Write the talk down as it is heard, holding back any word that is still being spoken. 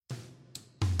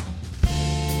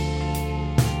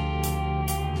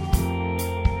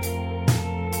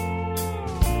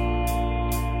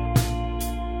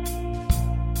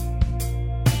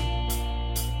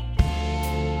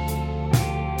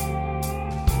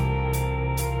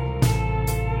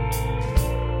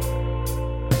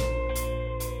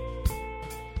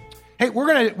Hey,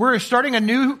 we're starting a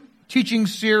new teaching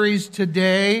series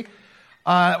today,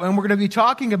 and we're going to be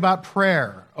talking about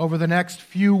prayer over the next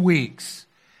few weeks.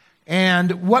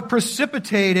 And what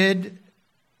precipitated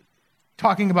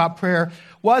talking about prayer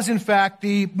was, in fact,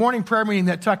 the morning prayer meeting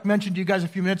that Tuck mentioned to you guys a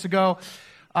few minutes ago.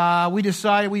 We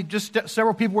decided,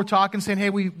 several people were talking, saying,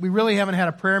 hey, we really haven't had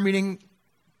a prayer meeting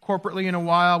corporately in a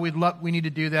while. We need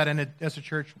to do that, and as a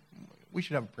church, we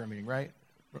should have a prayer meeting, right?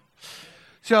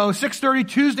 So 6:30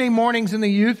 Tuesday mornings in the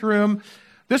youth room.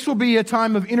 This will be a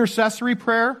time of intercessory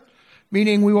prayer,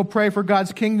 meaning we will pray for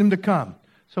God's kingdom to come.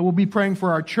 So we'll be praying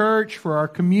for our church, for our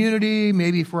community,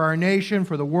 maybe for our nation,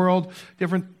 for the world,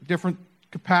 different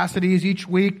capacities each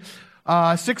week.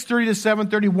 6:30 to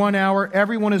 7:30, 1 hour.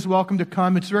 Everyone is welcome to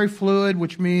come. It's very fluid,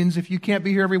 which means if you can't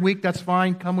be here every week, that's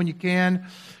fine. Come when you can.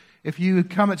 If you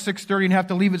come at 6:30 and have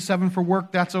to leave at 7 for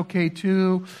work, that's okay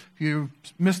too. If you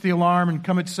miss the alarm and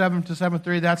come at 7 to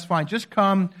 7:30, that's fine. Just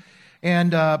come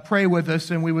and pray with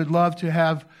us, and we would love to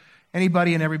have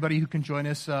anybody and everybody who can join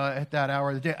us at that hour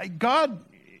of the day. God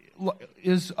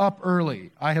is up early,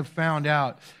 I have found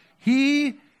out.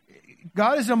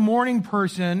 God is a morning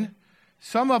person.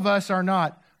 Some of us are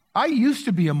not. I used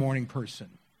to be a morning person.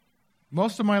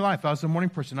 Most of my life, I was a morning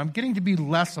person. I'm getting to be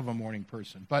less of a morning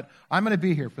person, but I'm going to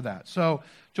be here for that. So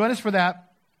join us for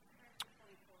that.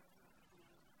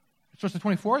 So it's the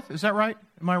 24th? Is that right?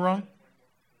 Am I wrong?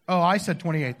 Oh, I said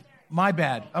 28th. My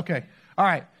bad. Okay. All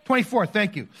right. 24th.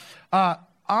 Thank you.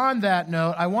 On that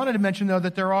note, I wanted to mention, though,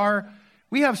 that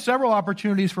we have several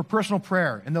opportunities for personal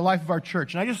prayer in the life of our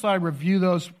church. And I just thought I'd review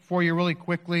those for you really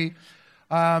quickly.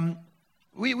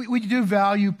 We do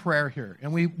value prayer here,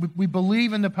 and we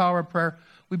believe in the power of prayer.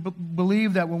 We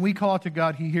believe that when we call out to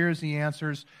God, He hears, He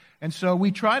answers. And so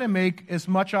we try to make as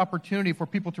much opportunity for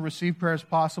people to receive prayer as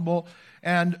possible.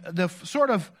 And the sort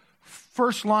of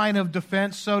first line of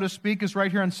defense, so to speak, is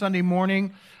right here on Sunday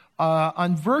morning.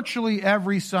 On virtually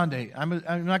every Sunday. I'm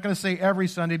not going to say every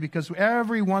Sunday, because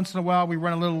every once in a while we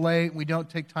run a little late. We don't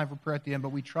take time for prayer at the end,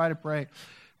 but we try to pray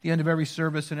the end of every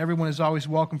service, and everyone is always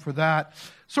welcome for that.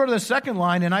 Sort of the second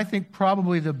line, and I think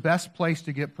probably the best place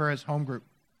to get prayer, is home group.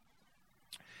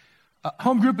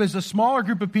 Home group is a smaller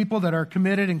group of people that are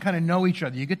committed and kind of know each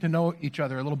other. You get to know each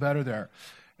other a little better there.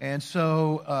 And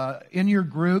so in your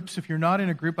groups, if you're not in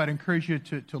a group, I'd encourage you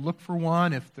to look for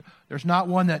one. If there's not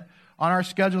one that on our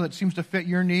schedule that seems to fit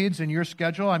your needs and your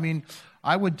schedule,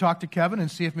 I would talk to Kevin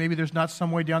and see if maybe there's not some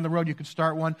way down the road you could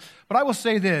start one. But I will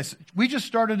say this. We just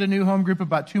started a new home group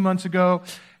about 2 months ago,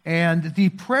 and the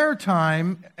prayer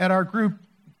time at our group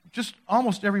just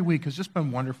almost every week has just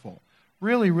been wonderful.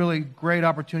 Really, really great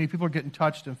opportunity. People are getting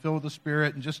touched and filled with the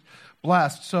Spirit and just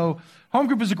blessed. So home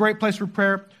group is a great place for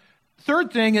prayer.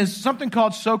 Third thing is something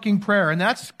called soaking prayer, and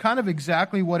that's kind of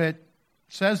exactly what it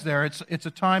says there. It's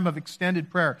a time of extended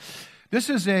prayer. This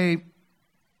is a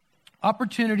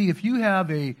opportunity, if you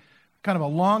have a kind of a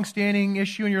long-standing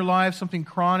issue in your life, something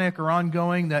chronic or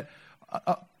ongoing that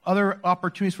other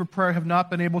opportunities for prayer have not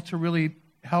been able to really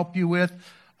help you with.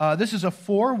 This is a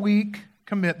 4-week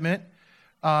commitment.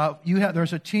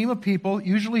 There's a team of people,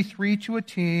 usually 3 to a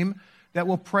team, that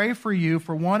will pray for you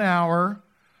for 1 hour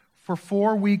for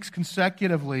 4 weeks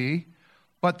consecutively.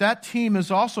 But that team is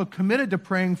also committed to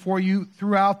praying for you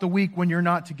throughout the week when you're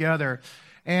not together.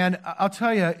 And I'll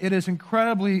tell you, it is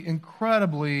incredibly,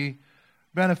 incredibly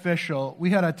beneficial. We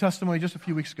had a testimony just a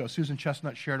few weeks ago. Susan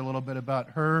Chestnut shared a little bit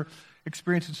about her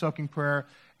experience in soaking prayer.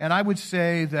 And I would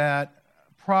say that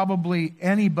probably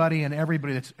anybody and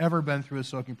everybody that's ever been through a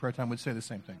soaking prayer time would say the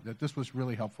same thing, that this was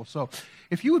really helpful. So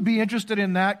if you would be interested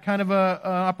in that kind of a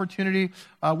opportunity,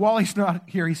 Wally's not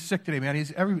here. He's sick today, man.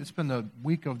 It's been the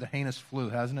week of the heinous flu,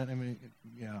 hasn't it?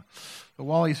 Yeah. So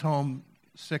Wally's home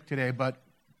sick today, but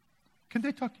can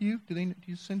they talk to you?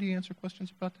 Do Cindy answer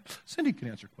questions about that? Cindy can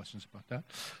answer questions about that.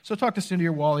 So talk to Cindy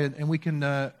or Wally, and we can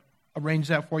arrange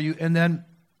that for you. And then,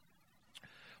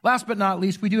 last but not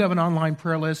least, we do have an online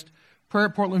prayer list,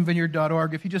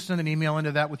 prayer@portlandvineyard.org. If you just send an email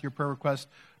into that with your prayer request,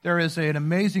 there is an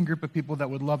amazing group of people that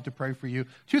would love to pray for you.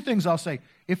 2 things I'll say.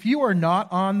 If you are not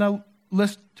on the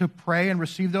list to pray and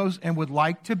receive those and would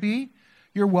like to be,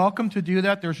 you're welcome to do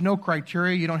that. There's no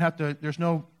criteria. You don't have to, there's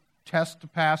no test to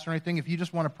pass or anything. If you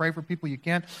just want to pray for people, you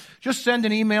can. Just send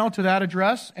an email to that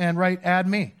address and write "add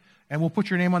me," and we'll put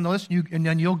your name on the list, and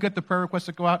then you'll get the prayer requests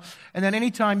that go out. And then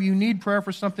anytime you need prayer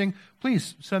for something,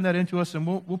 please send that in to us, and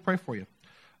we'll pray for you.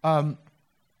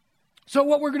 So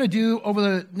what we're going to do over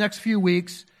the next few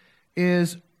weeks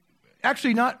is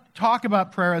actually not talk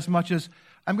about prayer as much as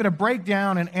I'm going to break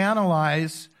down and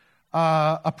analyze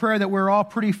a prayer that we're all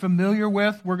pretty familiar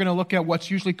with. We're going to look at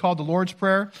what's usually called the Lord's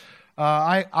Prayer.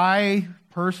 I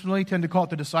personally tend to call it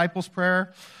the disciples'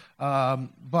 prayer.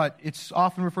 but it's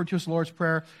often referred to as the Lord's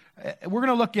Prayer. We're going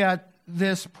to look at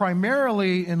this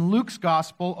primarily in Luke's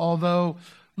gospel, although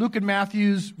Luke and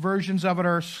Matthew's versions of it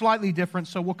are slightly different,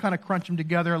 so we'll kind of crunch them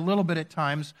together a little bit at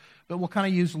times, but we'll kind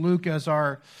of use Luke as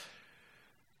our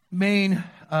main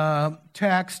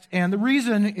text. And the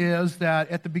reason is that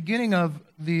at the beginning of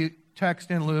the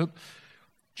text in Luke,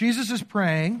 Jesus is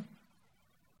praying.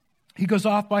 He goes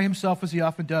off by himself, as he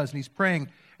often does, and he's praying.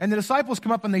 And the disciples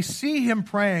come up and they see him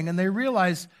praying, and they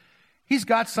realize he's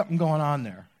got something going on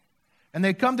there. And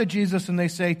they come to Jesus and they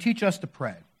say, "Teach us to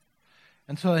pray."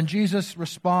 And so then Jesus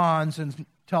responds and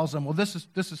tells them, well, this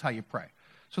is how you pray.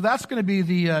 So that's going to be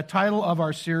the title of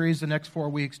our series the next 4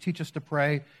 weeks, Teach Us to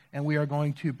Pray, and we are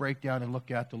going to break down and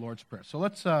look at the Lord's Prayer. So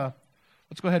let's go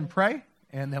ahead and pray,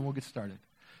 and then we'll get started.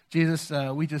 Jesus,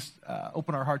 we just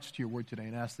open our hearts to your word today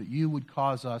and ask that you would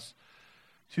cause us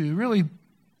to really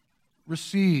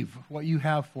receive what you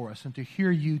have for us and to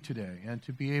hear you today and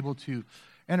to be able to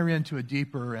enter into a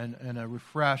deeper and a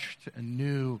refreshed and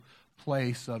new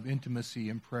place of intimacy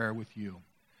and prayer with you.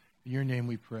 In your name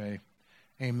we pray.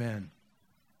 Amen.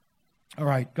 All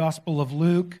right, Gospel of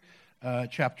Luke,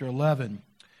 chapter 11.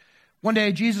 One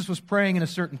day Jesus was praying in a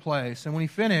certain place, and when he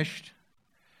finished,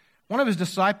 one of his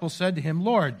disciples said to him,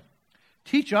 "Lord,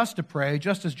 teach us to pray,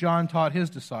 just as John taught his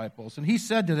disciples." And he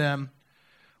said to them,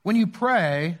 "When you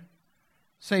pray,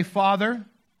 say, 'Father,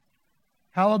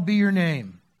 hallowed be your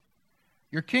name.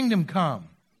 Your kingdom come.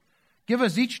 Give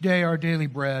us each day our daily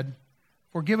bread.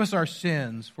 Forgive us our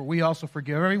sins, for we also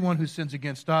forgive everyone who sins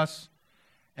against us.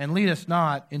 And lead us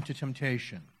not into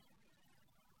temptation.'"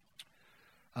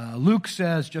 Luke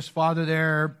says just Father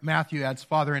there. Matthew adds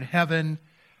Father in heaven.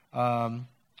 The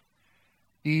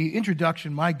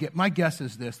introduction, my guess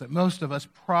is this, that most of us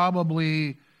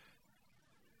probably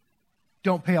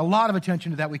don't pay a lot of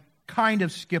attention to that. We kind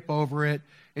of skip over it.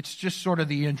 It's just sort of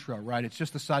the intro, right? It's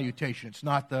just the salutation. It's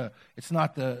not the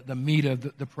meat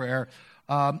of the prayer.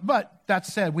 But that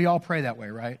said, we all pray that way,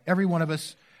 right? Every one of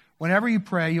us, whenever you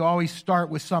pray, you always start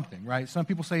with something, right? Some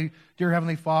people say, "Dear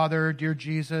Heavenly Father," "Dear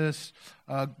Jesus,"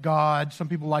 "God." Some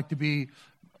people like to be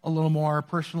a little more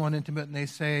personal and intimate, and they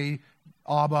say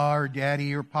Abba or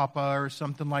Daddy or Papa or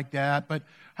something like that. But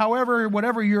however,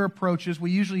 whatever your approach is,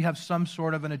 we usually have some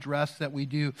sort of an address that we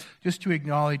do just to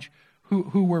acknowledge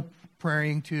who we're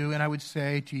praying to. And I would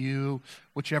say to you,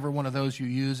 whichever one of those you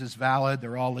use is valid.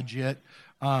 They're all legit.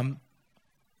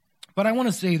 But I want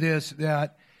to say this,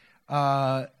 that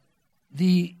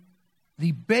the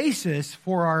basis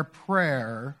for our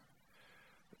prayer,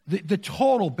 the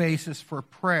total basis for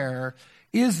prayer,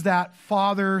 is that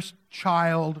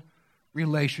father-child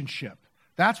relationship.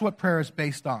 That's what prayer is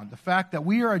based on. The fact that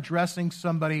we are addressing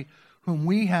somebody whom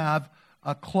we have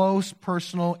a close,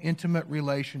 personal, intimate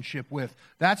relationship with.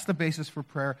 That's the basis for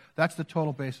prayer. That's the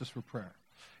total basis for prayer.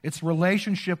 It's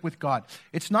relationship with God.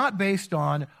 It's not based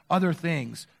on other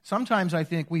things. Sometimes I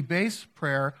think we base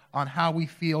prayer on how we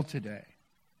feel today.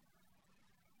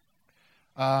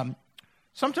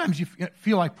 Sometimes you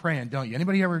feel like praying, don't you?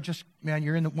 Anybody ever just, man,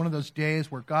 you're in one of those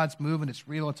days where God's moving, it's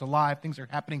real, it's alive, things are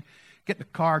happening. Get in the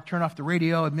car, turn off the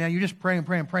radio, and man, you're just praying,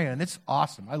 and it's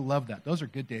awesome. I love that. Those are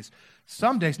good days.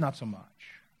 Some days, not so much.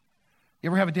 You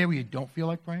ever have a day where you don't feel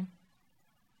like praying?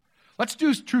 Let's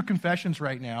do true confessions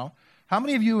right now. How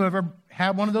many of you have ever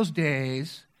had one of those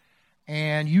days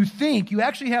and you think, you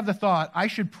actually have the thought, "I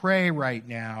should pray right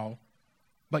now,"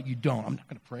 but you don't? "I'm not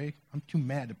going to pray. I'm too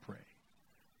mad to pray."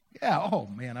 Yeah, oh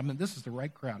man, this is the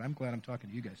right crowd. I'm glad I'm talking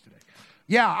to you guys today.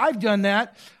 Yeah, I've done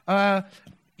that.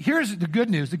 Here's the good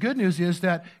news. The good news is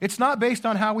that it's not based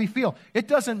on how we feel. It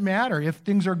doesn't matter if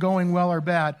things are going well or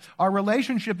bad. Our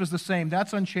relationship is the same.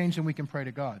 That's unchanged, and we can pray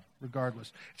to God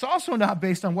regardless. It's also not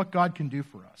based on what God can do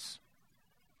for us.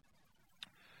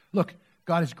 Look,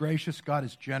 God is gracious. God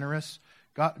is generous.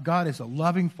 God is a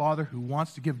loving Father who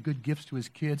wants to give good gifts to his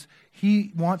kids.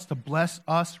 He wants to bless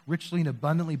us richly and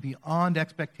abundantly beyond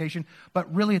expectation.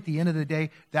 But really, at the end of the day,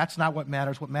 that's not what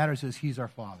matters. What matters is he's our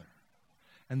Father.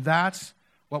 And that's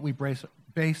what we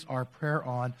base our prayer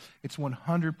on. It's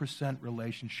 100%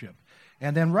 relationship.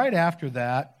 And then right after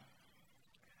that,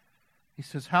 he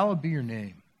says, "Hallowed be your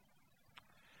name."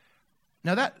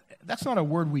 Now that's not a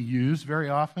word we use very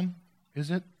often, is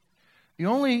it? The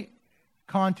only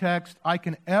context I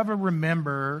can ever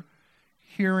remember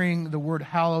hearing the word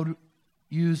hallowed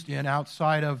used in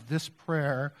outside of this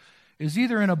prayer is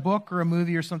either in a book or a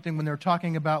movie or something when they're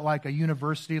talking about like a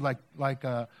university, like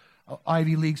a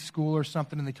Ivy League school or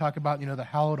something, and they talk about, the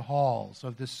hallowed halls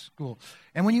of this school.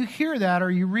 And when you hear that or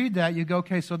you read that, you go,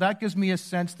 okay, so that gives me a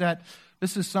sense that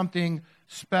this is something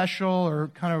special or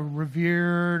kind of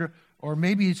revered, or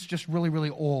maybe it's just really,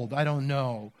 really old. I don't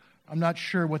know. I'm not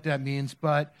sure what that means,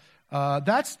 but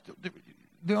that's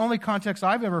the only context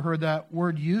I've ever heard that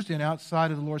word used in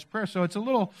outside of the Lord's Prayer. So it's a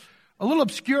little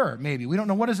obscure, maybe. We don't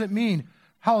know, what does it mean?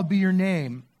 Hallowed be your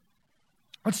name.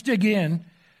 Let's dig in.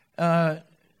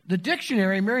 The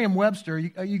dictionary, Merriam-Webster,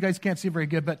 you guys can't see very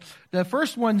good, but the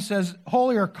first one says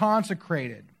holy or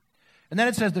consecrated. And then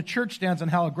it says the church stands on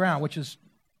hallowed ground, which is,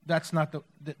 that's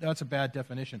a bad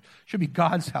definition. Should be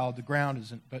God's hallowed, the ground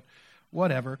isn't, but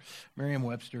whatever,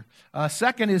 Merriam-Webster.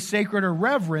 Second is sacred or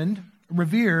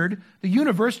revered. The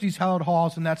university's hallowed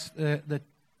halls, and that's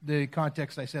the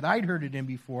context I said I'd heard it in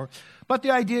before. But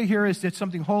the idea here is that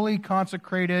something holy,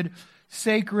 consecrated,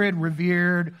 sacred,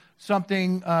 revered,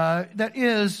 something that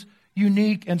is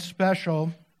unique and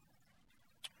special.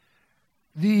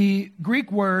 The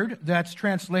Greek word that's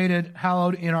translated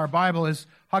hallowed in our Bible is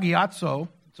hagiazo.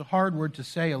 It's a hard word to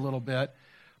say a little bit.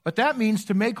 But that means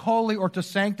to make holy or to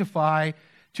sanctify,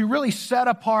 to really set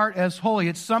apart as holy.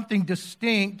 It's something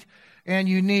distinct and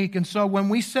unique. And so when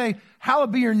we say,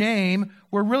 hallowed be your name,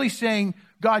 we're really saying,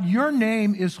 God, your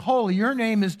name is holy. Your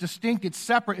name is distinct. It's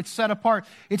separate. It's set apart.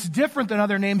 It's different than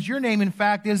other names. Your name, in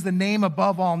fact, is the name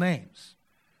above all names.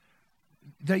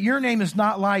 That your name is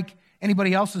not like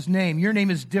anybody else's name. Your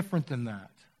name is different than that.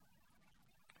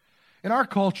 In our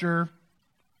culture,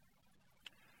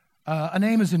 a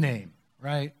name is a name,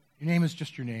 right? Your name is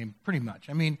just your name, pretty much.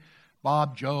 I mean,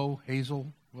 Bob, Joe,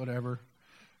 Hazel, whatever.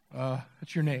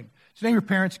 It's your name. It's the name your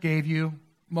parents gave you.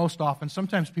 Most often,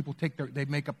 sometimes people they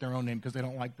make up their own name because they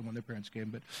don't like the one their parents gave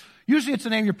them. But usually it's the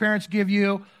name your parents give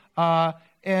you,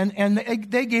 and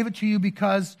they gave it to you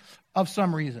because of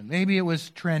some reason. Maybe it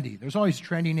was trendy. There's always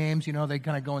trendy names, they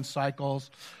kind of go in cycles.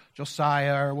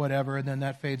 Josiah or whatever, and then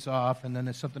that fades off, and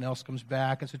then something else comes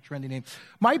back. It's a trendy name.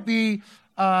 Might be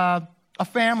a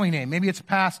family name. Maybe it's a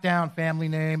passed down family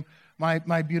name.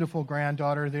 My beautiful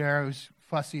granddaughter there, who's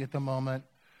fussy at the moment,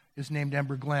 is named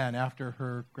Ember Glenn after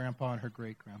her grandpa and her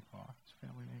great-grandpa. It's a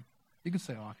family name. You can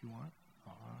say if you want.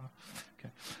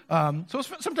 Okay. So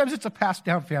sometimes it's a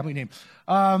passed-down family name.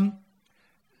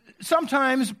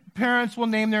 Sometimes parents will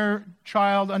name their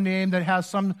child a name that has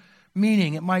some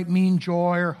meaning. It might mean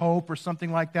joy or hope or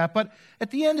something like that. But at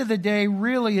the end of the day,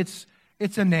 really, it's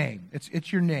a name.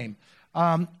 It's your name.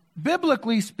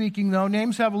 Biblically speaking, though,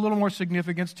 names have a little more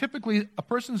significance. Typically, a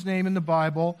person's name in the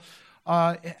Bible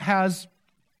is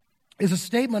a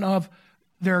statement of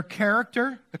their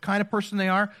character, the kind of person they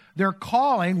are, their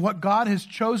calling, what God has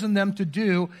chosen them to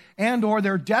do, and or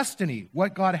their destiny,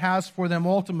 what God has for them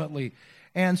ultimately.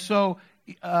 And so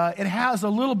it has a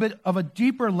little bit of a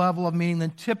deeper level of meaning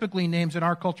than typically names in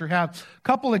our culture have. A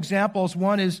couple examples.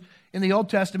 One is in the Old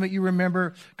Testament, you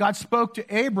remember, God spoke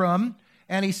to Abram,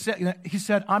 and he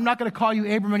said, I'm not going to call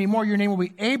you Abram anymore. Your name will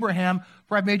be Abraham,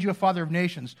 for I've made you a father of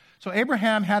nations. So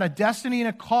Abraham had a destiny and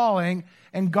a calling,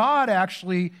 and God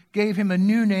actually gave him a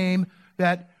new name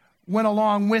that went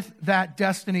along with that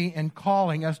destiny and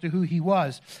calling as to who he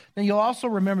was. Then you'll also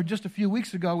remember just a few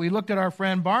weeks ago, we looked at our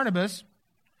friend Barnabas,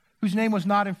 whose name was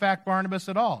not, in fact, Barnabas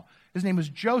at all. His name was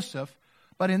Joseph.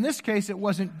 But in this case, it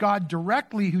wasn't God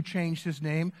directly who changed his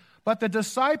name, but the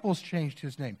disciples changed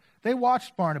his name. They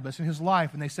watched Barnabas in his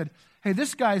life, and they said, hey,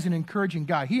 this guy's an encouraging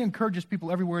guy. He encourages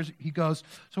people everywhere he goes,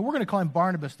 so we're going to call him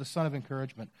Barnabas, the son of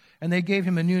encouragement. And they gave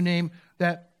him a new name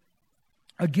that,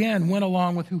 again, went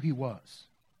along with who he was.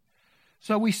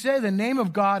 So we say the name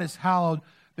of God is hallowed.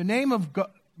 The name of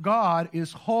God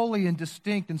is holy and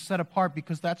distinct and set apart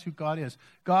because that's who God is.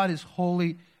 God is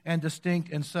holy and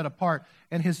distinct and set apart.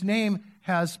 And his name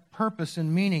has purpose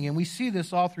and meaning. And we see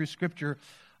this all through Scripture.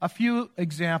 A few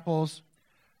examples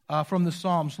from the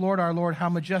Psalms. Lord, our Lord, how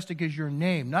majestic is your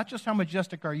name. Not just how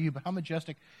majestic are you, but how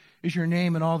majestic is your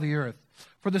name in all the earth.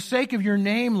 For the sake of your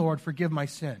name, Lord, forgive my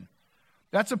sin.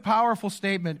 That's a powerful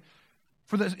statement.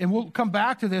 And we'll come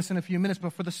back to this in a few minutes,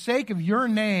 but for the sake of your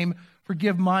name,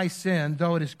 forgive my sin,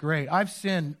 though it is great. I've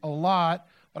sinned a lot,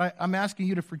 but I'm asking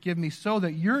you to forgive me so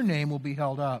that your name will be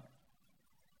held up.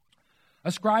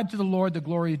 Ascribe to the Lord the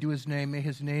glory due his name. May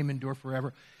his name endure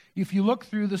forever. If you look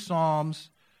through the Psalms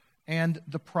and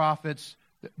the prophets,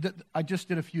 I just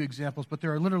did a few examples, but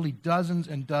there are literally dozens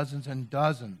and dozens and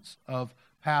dozens of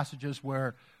passages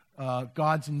where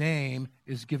God's name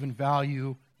is given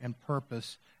value and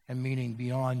purpose and meaning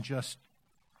beyond just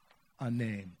a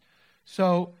name.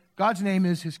 So God's name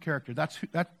is his character.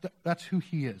 That's who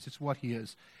he is. It's what he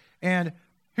is. And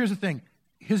here's the thing.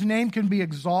 His name can be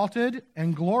exalted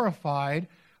and glorified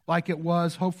like it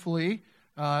was, hopefully,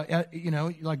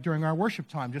 like during our worship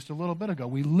time just a little bit ago.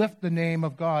 We lift the name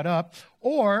of God up.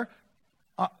 Or,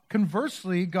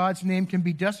 conversely, God's name can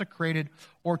be desecrated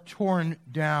or torn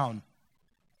down.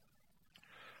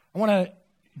 I want to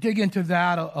dig into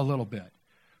that a little bit.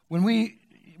 When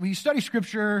you study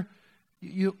Scripture,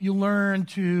 you learn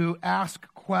to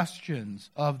ask questions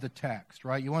of the text,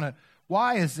 right? You want to,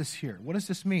 why is this here? What does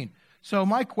this mean? So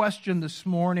my question this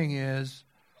morning is,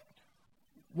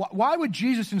 why would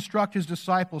Jesus instruct his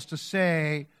disciples to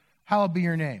say, hallowed be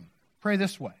your name? Pray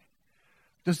this way.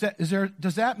 Does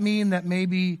that mean that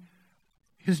maybe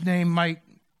his name might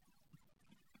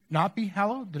not be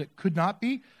hallowed, that it could not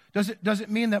be? Does it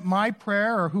mean that my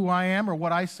prayer or who I am or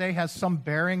what I say has some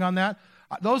bearing on that?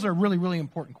 Those are really, really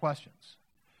important questions.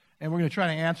 And we're going to try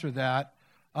to answer that.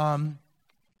 I'm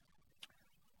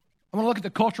going to look at the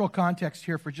cultural context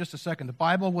here for just a second. The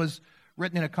Bible was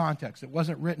written in a context. It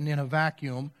wasn't written in a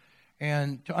vacuum.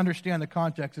 And to understand the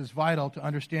context is vital to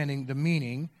understanding the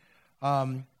meaning.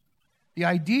 The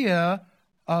idea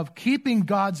of keeping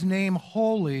God's name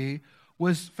holy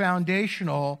was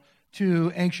foundational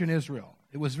to ancient Israel.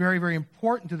 It was very, very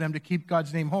important to them to keep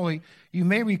God's name holy. You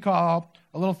may recall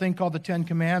a little thing called the Ten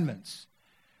Commandments.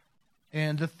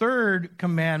 And the third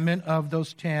commandment of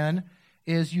those 10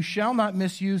 is, you shall not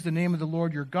misuse the name of the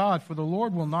Lord your God, for the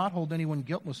Lord will not hold anyone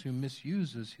guiltless who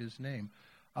misuses his name.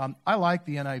 I like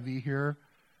the NIV here,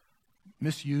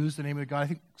 misuse the name of God. I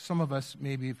think some of us,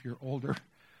 maybe if you're older,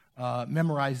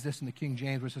 memorize this in the King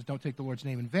James, where it says, don't take the Lord's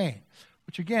name in vain,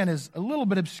 which again is a little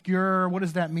bit obscure. What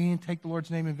does that mean, take the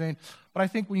Lord's name in vain? But I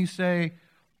think when you say,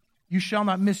 you shall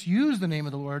not misuse the name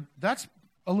of the Lord, that's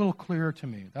a little clearer to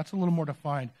me. That's a little more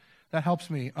defined. That helps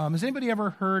me. Has anybody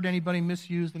ever heard anybody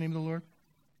misuse the name of the Lord?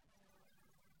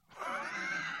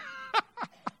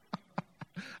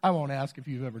 I won't ask if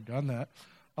you've ever done that.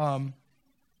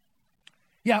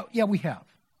 Yeah, we have.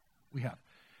 We have.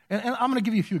 And I'm going to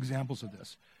give you a few examples of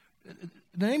this.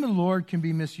 The name of the Lord can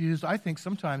be misused, I think,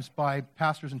 sometimes by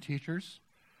pastors and teachers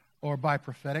or by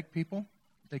prophetic people.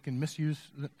 They can misuse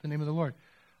the name of the Lord.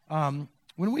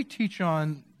 When we teach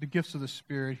on the gifts of the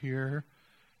Spirit here,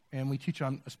 and we teach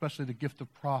on especially the gift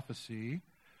of prophecy,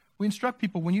 we instruct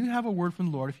people, when you have a word from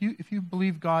the Lord, if you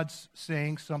believe God's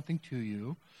saying something to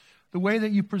you, the way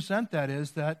that you present that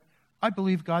is that, I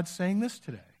believe God's saying this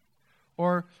today.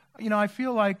 Or, I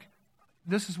feel like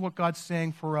this is what God's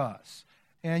saying for us.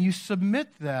 And you submit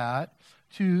that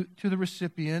to the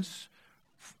recipients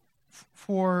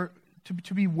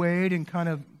to be weighed and kind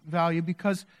of valued,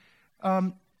 because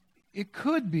it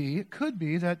could be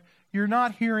that you're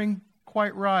not hearing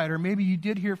quite right, or maybe you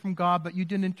did hear from God, but you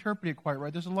didn't interpret it quite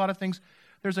right. There's a lot of things.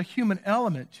 There's a human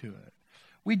element to it.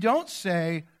 We don't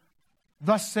say,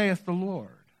 thus saith the Lord,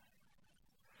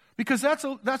 because that's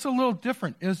a little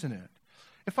different, isn't it?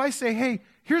 If I say, hey,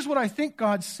 here's what I think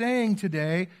God's saying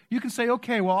today, you can say,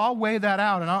 okay, well, I'll weigh that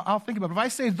out, and I'll think about it. If I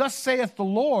say, thus saith the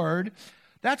Lord,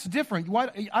 that's different.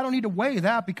 I don't need to weigh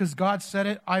that because God said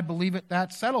it, I believe it,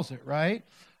 that settles it, right?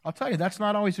 I'll tell you, that's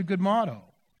not always a good motto,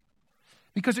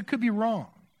 because it could be wrong.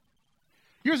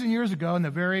 Years and years ago, in the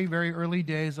very, very early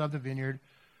days of the Vineyard,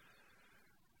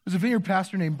 there was a vineyard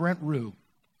pastor named Brent Rue.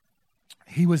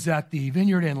 He was at the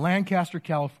Vineyard in Lancaster,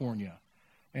 California.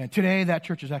 And today, that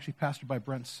church is actually pastored by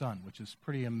Brent's son, which is a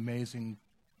pretty amazing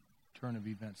turn of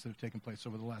events that have taken place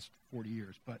over the last 40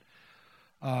 years. But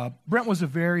Brent was a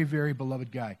very, very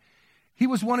beloved guy. He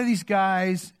was one of these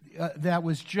guys that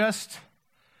was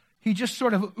he just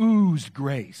sort of oozed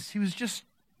grace. He was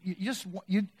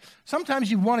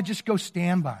sometimes you want to just go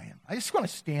stand by him. I just want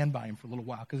to stand by him for a little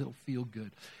while because it'll feel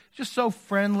good. Just so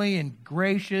friendly and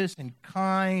gracious and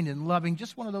kind and loving,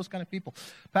 just one of those kind of people.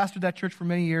 Pastored that church for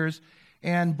many years,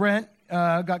 and Brent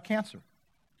got cancer.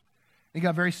 He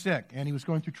got very sick, and he was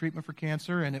going through treatment for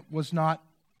cancer, and it was not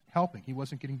helping. He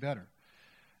wasn't getting better.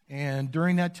 And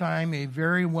during that time, a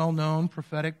very well-known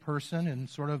prophetic person in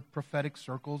sort of prophetic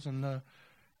circles in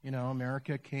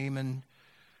America came and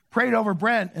prayed over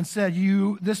Brent and said,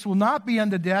 this will not be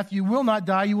unto death. You will not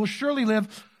die. You will surely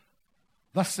live.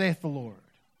 Thus saith the Lord.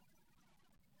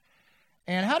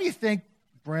 And how do you think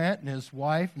Brent and his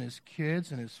wife and his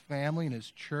kids and his family and his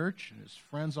church and his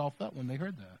friends all felt when they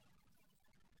heard that?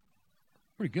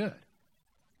 Pretty good.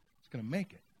 It's going to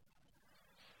make it.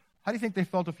 How do you think they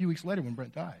felt a few weeks later when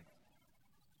Brent died?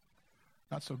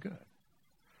 Not so good.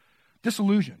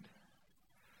 Disillusioned.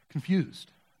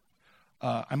 Confused.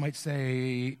 I might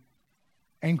say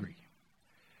angry.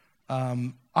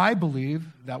 I believe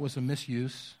that was a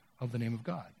misuse of the name of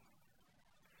God.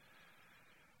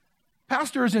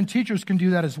 Pastors and teachers can do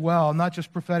that as well, not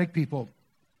just prophetic people.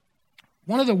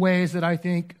 One of the ways that I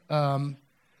think, when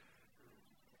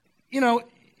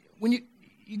you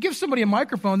give somebody a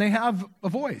microphone, they have a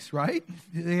voice, right?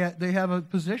 They have a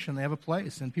position, they have a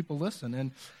place, and people listen.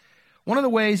 And one of the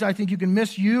ways I think you can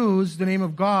misuse the name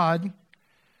of God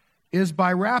is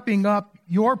by wrapping up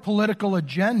your political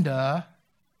agenda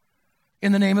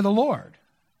in the name of the Lord.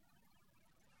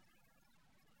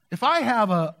 If I have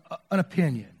an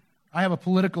opinion, I have a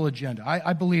political agenda,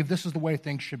 I believe this is the way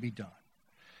things should be done,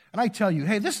 and I tell you,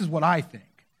 hey, this is what I think.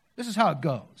 This is how it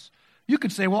goes. You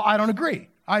could say, well, I don't agree.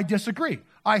 I disagree.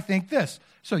 I think this.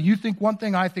 So you think one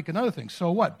thing, I think another thing.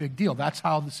 So what? Big deal. That's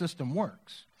how the system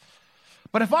works.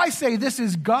 But if I say this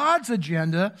is God's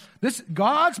agenda,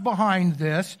 God's behind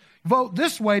this, vote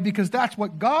this way because that's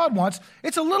what God wants,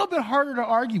 it's a little bit harder to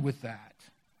argue with that.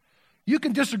 You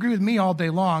can disagree with me all day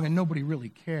long and nobody really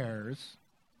cares.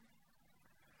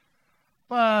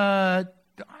 But,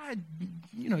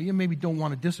 you maybe don't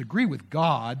want to disagree with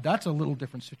God. That's a little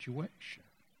different situation.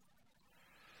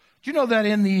 Do you know that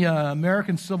in the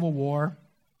American Civil War,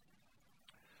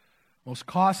 most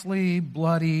costly,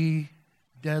 bloody,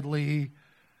 deadly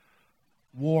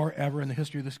war ever in the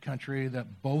history of this country,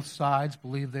 that both sides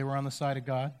believed they were on the side of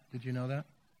God? Did you know that?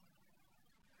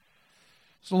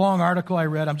 It's a long article I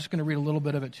read. I'm just going to read a little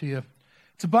bit of it to you.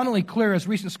 It's abundantly clear, as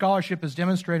recent scholarship has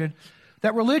demonstrated,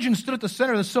 that religion stood at the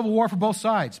center of the Civil War for both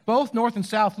sides. Both North and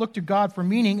South looked to God for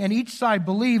meaning, and each side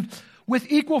believed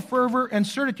with equal fervor and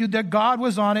certitude that God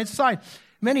was on its side.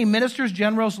 Many ministers,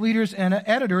 generals, leaders, and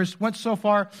editors went so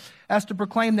far as to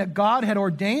proclaim that God had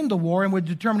ordained the war and would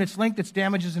determine its length, its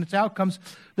damages, and its outcomes.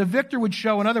 The victor would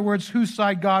show, in other words, whose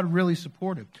side God really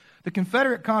supported. The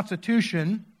Confederate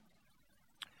Constitution,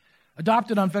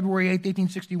 adopted on February 8,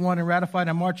 1861, and ratified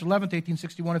on March 11,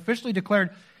 1861, officially declared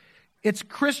its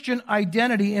Christian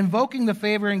identity, invoking the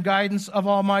favor and guidance of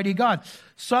Almighty God.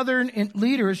 Southern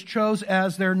leaders chose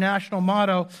as their national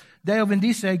motto, Deo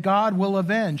Vindice, God will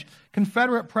avenge.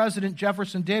 Confederate President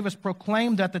Jefferson Davis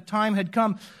proclaimed that the time had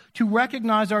come to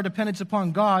recognize our dependence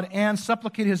upon God and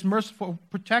supplicate his merciful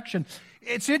protection.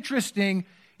 It's interesting,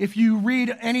 if you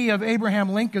read any of Abraham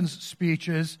Lincoln's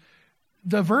speeches,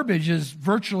 the verbiage is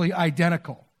virtually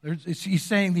identical. He's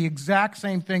saying the exact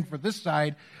same thing for this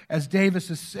side as Davis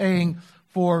is saying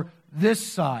for this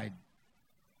side.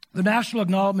 The national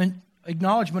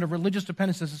acknowledgement of religious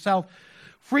dependence as the South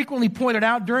frequently pointed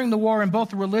out during the war in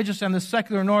both the religious and the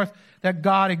secular North that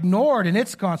God ignored in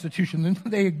its constitution.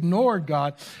 They ignored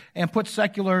God and put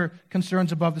secular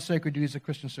concerns above the sacred duties of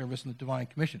Christian service and the divine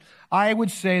commission. I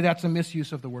would say that's a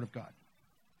misuse of the Word of God.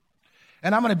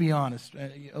 And I'm going to be honest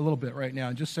a little bit right now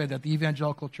and just say that the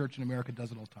evangelical church in America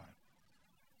does it all the time.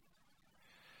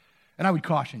 And I would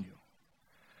caution you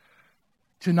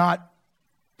to not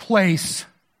place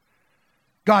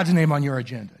God's name on your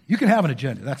agenda. You can have an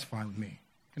agenda. That's fine with me.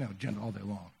 You can have an agenda all day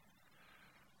long.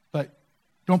 But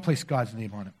don't place God's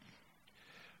name on it.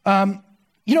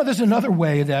 There's another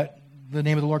way that the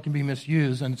name of the Lord can be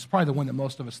misused, and it's probably the one that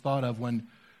most of us thought of when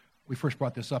we first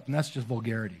brought this up, and that's just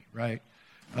vulgarity, right?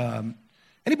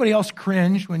 Anybody else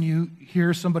cringe when you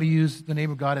hear somebody use the name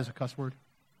of God as a cuss word?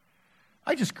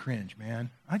 I just cringe,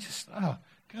 man. Oh,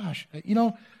 gosh.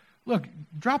 Look,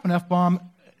 drop an F-bomb,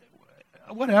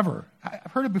 whatever.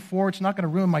 I've heard it before. It's not going to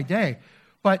ruin my day.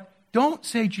 But don't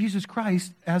say Jesus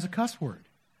Christ as a cuss word,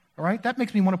 all right? That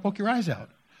makes me want to poke your eyes out.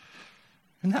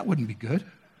 And that wouldn't be good.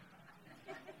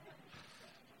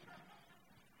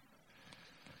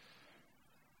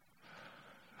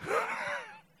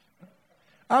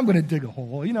 I'm going to dig a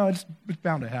hole. It's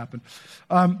bound to happen.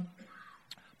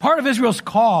 Part of Israel's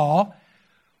call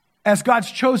as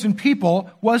God's chosen people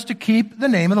was to keep the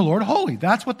name of the Lord holy.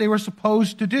 That's what they were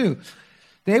supposed to do.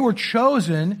 They were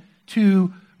chosen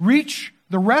to reach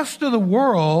the rest of the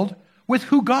world with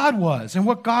who God was and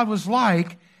what God was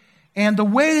like. And the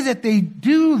way that they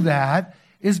do that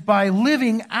is by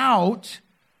living out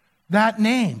that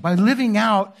name, by living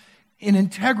out in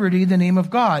integrity the name of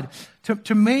God.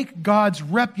 To make God's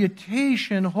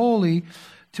reputation holy,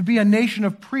 to be a nation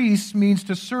of priests means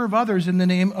to serve others in the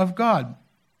name of God.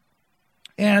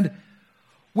 And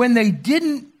when they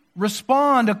didn't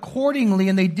respond accordingly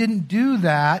and they didn't do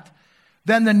that,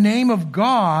 then the name of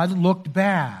God looked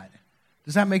bad.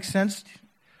 Does that make sense?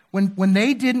 When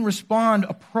they didn't respond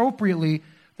appropriately,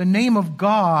 the name of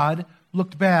God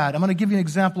looked bad. I'm going to give you an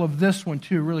example of this one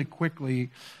too, really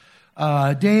quickly.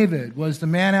 David was the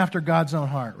man after God's own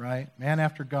heart, right? Man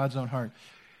after God's own heart.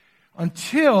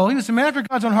 He was the man after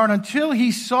God's own heart until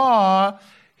he saw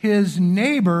his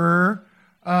neighbor,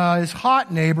 his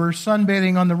hot neighbor,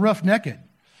 sunbathing on the roof naked.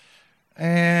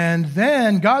 And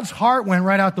then God's heart went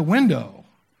right out the window.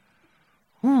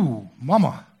 Ooh,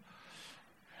 mama.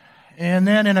 And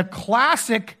then in a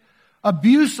classic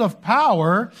abuse of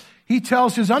power, he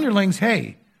tells his underlings,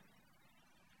 hey,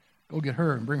 go get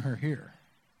her and bring her here.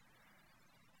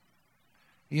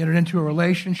 He entered into a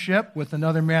relationship with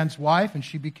another man's wife, and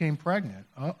she became pregnant.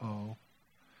 Uh-oh.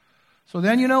 So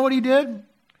then you know what he did?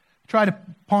 Tried to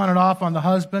pawn it off on the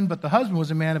husband, but the husband was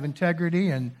a man of integrity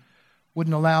and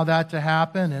wouldn't allow that to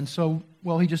happen. And so,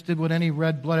 well, he just did what any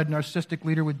red-blooded narcissistic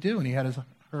leader would do, and he had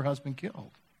her husband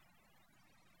killed.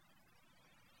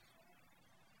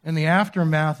 In the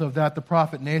aftermath of that, the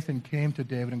prophet Nathan came to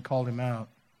David and called him out.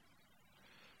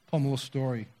 Told him a little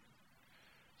story.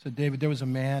 Said, David, there was a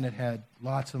man that had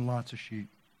lots and lots of sheep.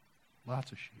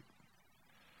 Lots of sheep.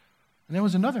 And there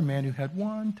was another man who had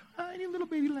one tiny little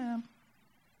baby lamb.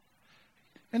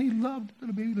 And he loved the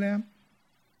little baby lamb.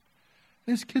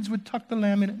 And his kids would tuck the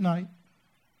lamb in at night.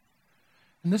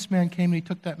 And this man came and he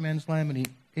took that man's lamb and he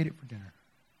ate it for dinner.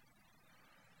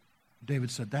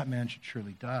 David said, that man should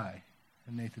surely die.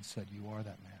 And Nathan said, you are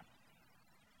that man.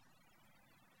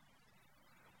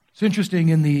 It's interesting,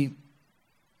 in the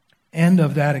end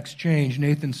of that exchange,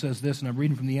 Nathan says this, and I'm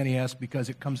reading from the NES because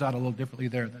it comes out a little differently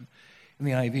there than in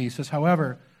the NIV. He says,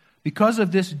 however, because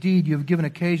of this deed, you have given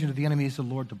occasion to the enemies of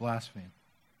the Lord to blaspheme.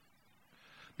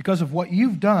 Because of what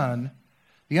you've done,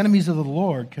 the enemies of the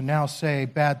Lord can now say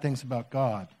bad things about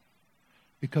God,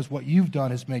 because what you've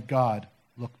done has made God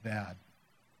look bad.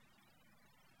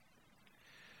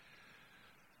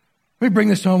 Let me bring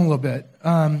this home a little bit.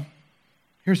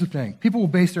 Here's the thing. People will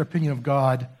base their opinion of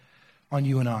God on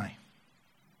you and I.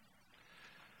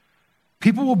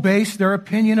 People will base their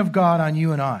opinion of God on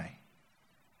you and I.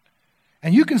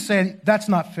 And you can say, that's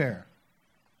not fair.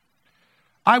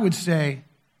 I would say,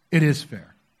 it is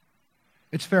fair.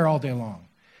 It's fair all day long.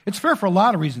 It's fair for a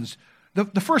lot of reasons.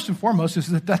 The first and foremost is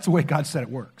that that's the way God said it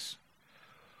works.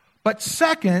 But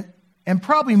second, and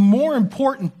probably more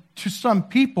important to some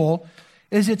people,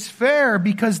 is it's fair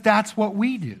because that's what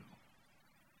we do.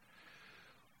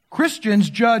 Christians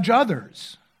judge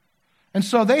others. And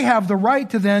so they have the right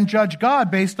to then judge God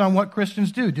based on what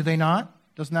Christians do. Do they not?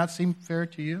 Doesn't that seem fair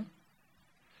to you?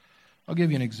 I'll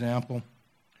give you an example.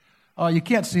 Oh, you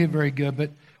can't see it very good,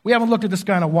 but we haven't looked at this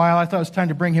guy in a while. I thought it was time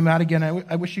to bring him out again.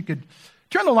 I wish you could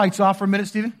turn the lights off for a minute,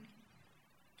 Stephen.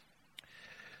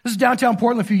 This is downtown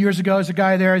Portland a few years ago. There's a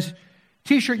guy there. His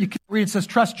T-shirt, you can't read, it says,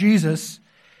 "Trust Jesus."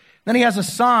 Then he has a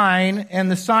sign, and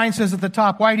the sign says at the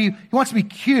top, he wants to be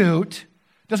cute,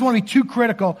 doesn't want to be too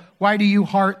critical. Why do you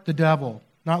heart the devil?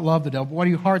 Not love the devil, but why do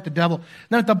you heart the devil? And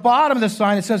then at the bottom of the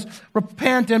sign, it says,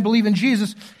 repent and believe in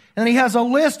Jesus. And then he has a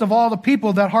list of all the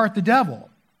people that heart the devil.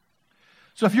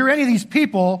 So if you're any of these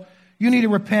people, you need to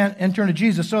repent and turn to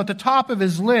Jesus. So at the top of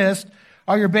his list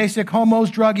are your basic homos,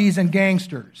 druggies, and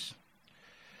gangsters.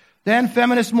 Then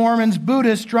feminists, Mormons,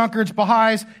 Buddhists, drunkards,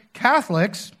 Baha'is,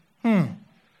 Catholics,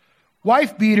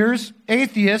 wife beaters,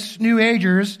 atheists, New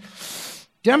Agers,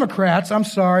 Democrats, I'm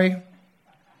sorry. If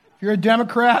you're a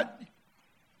Democrat,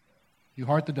 you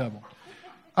heart the devil.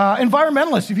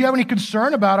 Environmentalists, if you have any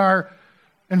concern about our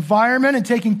environment and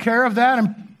taking care of that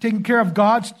and taking care of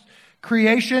God's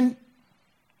creation,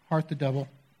 heart the devil.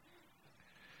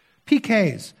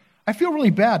 PKs, I feel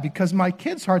really bad because my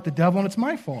kids heart the devil and it's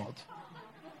my fault.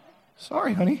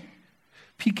 Sorry, honey.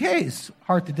 PKs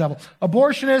heart the devil.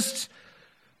 Abortionists,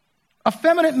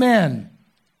 effeminate men.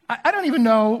 I don't even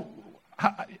know.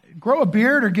 Grow a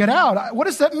beard or get out. What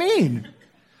does that mean?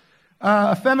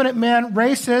 Effeminate men,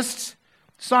 racists,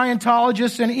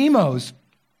 Scientologists, and emos.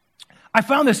 I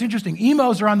found this interesting.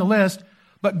 Emos are on the list,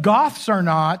 but goths are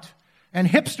not, and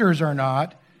hipsters are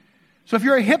not. So if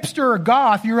you're a hipster or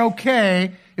goth, you're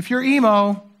okay. If you're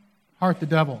emo, heart the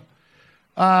devil.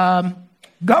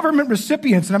 Government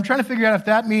recipients, and I'm trying to figure out if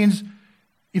that means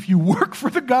if you work for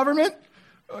the government,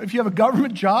 if you have a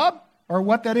government job, or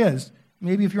what that is.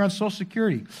 Maybe if you're on Social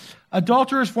Security.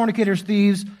 Adulterers, fornicators,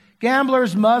 thieves,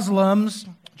 gamblers, Muslims,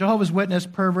 Jehovah's Witnesses,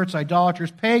 perverts,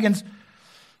 idolaters, pagans,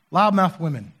 loudmouth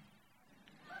women.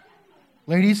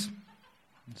 Ladies,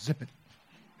 zip it.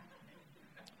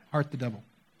 Heart the devil.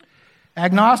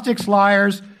 Agnostics,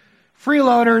 liars,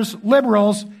 freeloaders,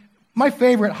 liberals, my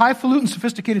favorite, highfalutin,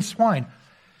 sophisticated swine.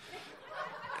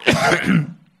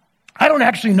 I don't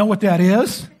actually know what that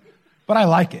is, but I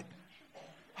like it.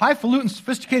 Highfalutin,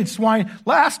 sophisticated swine.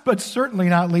 Last but certainly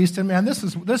not least, and man, this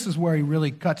is where he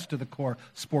really cuts to the core,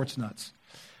 sports nuts.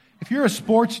 If you're a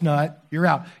sports nut, you're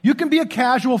out. You can be a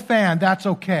casual fan, that's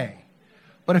okay.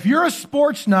 But if you're a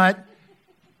sports nut,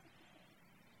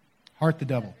 heart the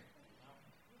devil.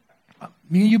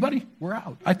 Me and you, buddy, we're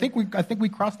out. I think we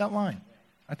crossed that line.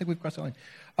 I think we've crossed that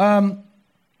line.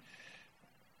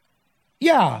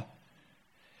 Yeah.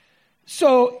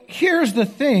 So here's the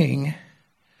thing.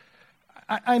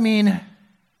 I mean,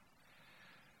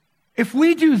 if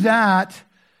we do that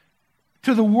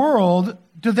to the world,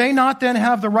 do they not then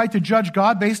have the right to judge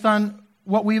God based on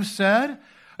what we've said,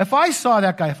 if I saw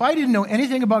that guy, if I didn't know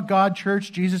anything about God,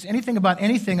 church, Jesus, anything about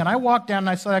anything, and I walked down and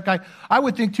I saw that guy, I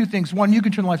would think two things. One, you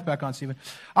can turn the lights back on, Stephen.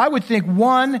 I would think,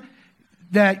 one,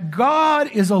 that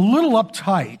God is a little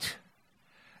uptight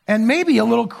and maybe a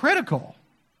little critical.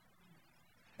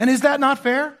 And is that not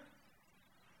fair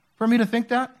for me to think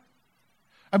that?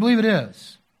 I believe it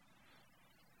is.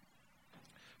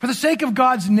 For the sake of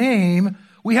God's name,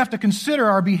 we have to consider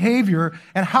our behavior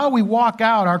and how we walk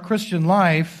out our Christian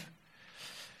life.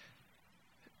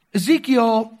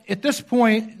 Ezekiel, at this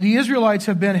point, the Israelites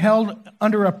have been held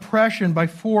under oppression by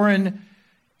foreign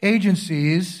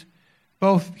agencies,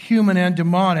 both human and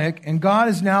demonic, and God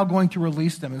is now going to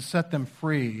release them and set them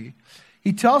free.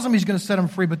 He tells them he's going to set them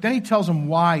free, but then he tells them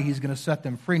why he's going to set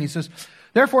them free. And he says,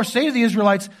 therefore say to the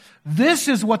Israelites, this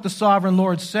is what the sovereign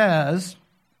Lord says.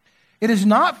 It is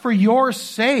not for your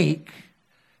sake,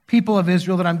 people of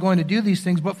Israel, that I'm going to do these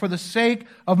things, but for the sake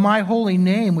of my holy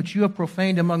name, which you have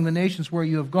profaned among the nations where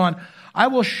you have gone. I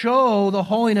will show the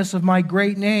holiness of my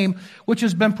great name, which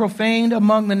has been profaned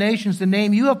among the nations, the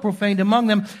name you have profaned among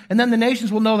them. And then the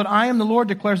nations will know that I am the Lord,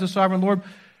 declares the sovereign Lord,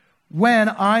 when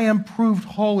I am proved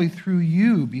holy through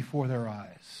you before their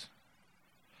eyes.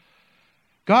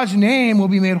 God's name will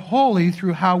be made holy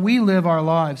through how we live our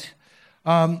lives.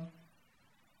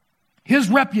 His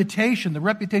reputation, the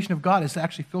reputation of God, is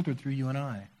actually filtered through you and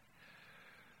I.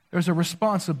 There's a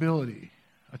responsibility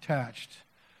attached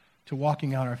to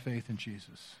walking out our faith in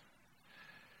Jesus.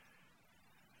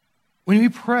 When we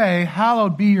pray,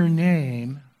 hallowed be your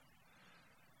name,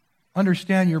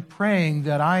 understand you're praying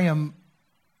that I am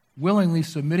willingly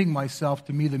submitting myself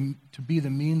to be the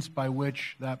means by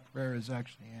which that prayer is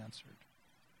actually answered.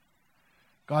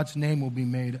 God's name will be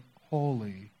made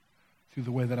holy through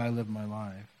the way that I live my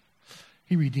life.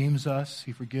 He redeems us.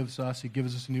 He forgives us. He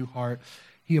gives us a new heart.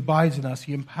 He abides in us.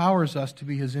 He empowers us to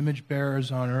be his image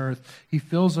bearers on earth. He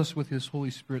fills us with his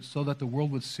Holy Spirit so that the world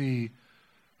would see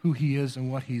who he is and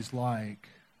what he's like,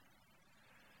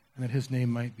 and that his name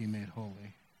might be made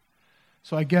holy.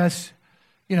 So I guess,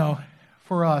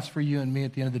 for us, for you and me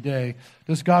at the end of the day,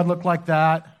 does God look like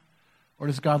that, or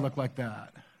does God look like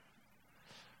that?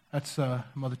 That's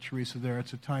Mother Teresa there.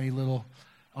 It's a tiny little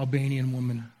Albanian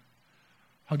woman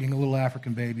hugging a little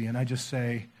African baby, and I just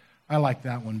say, I like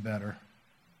that one better.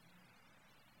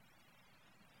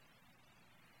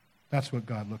 That's what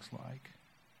God looks like.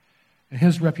 And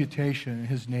his reputation and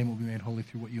his name will be made holy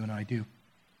through what you and I do.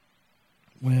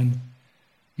 When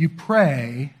you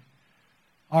pray,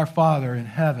 our Father in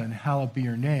heaven, hallowed be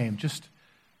your name, just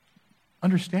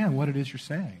understand what it is you're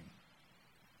saying.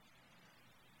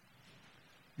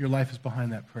 Your life is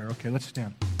behind that prayer. Okay, let's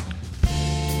stand.